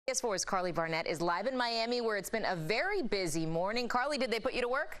CBS 4's Carly Barnett is live in Miami, where it's been a very busy morning. Carly, did they put you to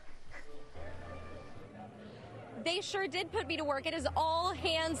work? They sure did put me to work. It is all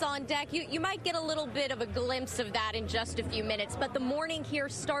hands on deck. You might get a little bit of a glimpse of that in just a few minutes, but the morning here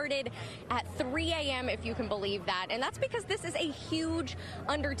started at 3 a.m., if you can believe that. And that's because this is a huge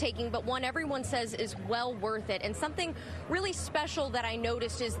undertaking, but one everyone says is well worth it. And something really special that I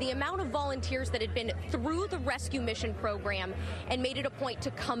noticed is the amount of volunteers that had been through the rescue mission program and made it a point to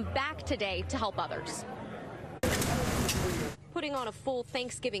come back today to help others. Putting on a full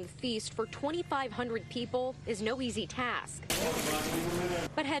Thanksgiving feast for 2,500 people is no easy task.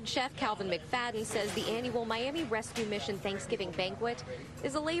 But head chef Calvin McFadden says the annual Miami Rescue Mission Thanksgiving banquet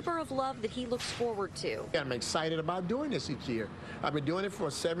is a labor of love that he looks forward to. I'm excited about doing this each year. I've been doing it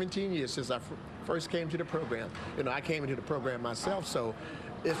for 17 years since I first came to the program. You know, I came into the program myself, so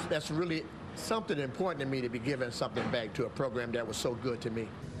that's really something important to me to be giving something back to a program that was so good to me.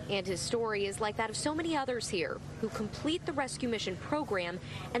 And his story is like that of so many others here who complete the rescue mission program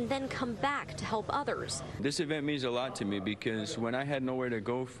and then come back to help others. This event means a lot to me because when I had nowhere to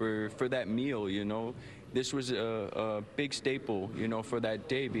go for that meal, you know, this was a big staple, you know, for that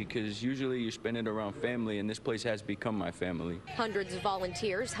day, because usually you spend it around family, and this place has become my family. Hundreds of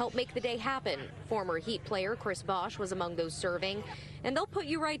volunteers help make the day happen. Former Heat player Chris Bosh was among those serving, and they'll put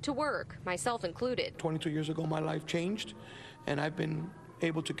you right to work, myself included. 22 years ago, my life changed, and I've been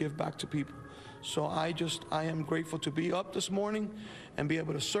able to give back to people. So I am grateful to be up this morning and be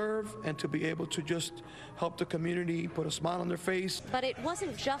able to serve and to be able to just help the community, put a smile on their face. But it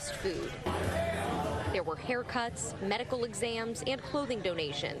wasn't just food. There were haircuts, medical exams, and clothing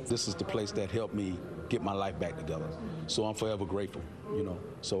donations. This is the place that helped me get my life back together. So I'm forever grateful, you know.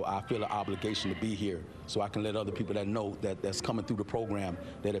 So I feel an obligation to be here so I can let other people that know that's coming through the program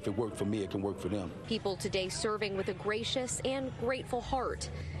that if it worked for me, it can work for them. People today serving with a gracious and grateful heart,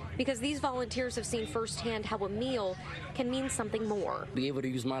 because these volunteers have seen firsthand how a meal can mean something more. Be able to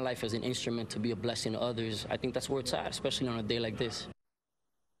use my life as an instrument to be a blessing to others, I think that's where it's at, especially on a day like this.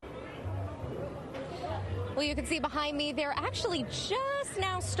 Well, you can see behind me, they're actually just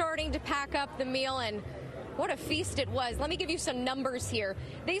now starting to pack up the meal, and what a feast it was. Let me give you some numbers here.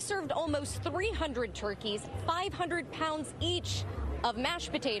 They served almost 300 turkeys, 500 pounds each of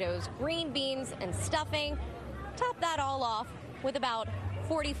mashed potatoes, green beans, and stuffing. Top that all off with about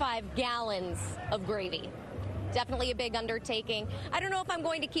 45 gallons of gravy. Definitely a big undertaking. I don't know if I'm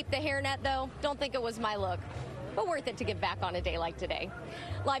going to keep the hairnet, though. Don't think it was my look, but worth it to give back on a day like today.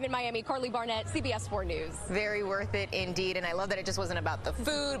 Live in Miami, Carly Barnett, CBS 4 News. Very worth it indeed. And I love that it just wasn't about the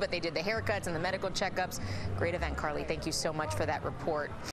food, but they did the haircuts and the medical checkups. Great event, Carly. Thank you so much for that report.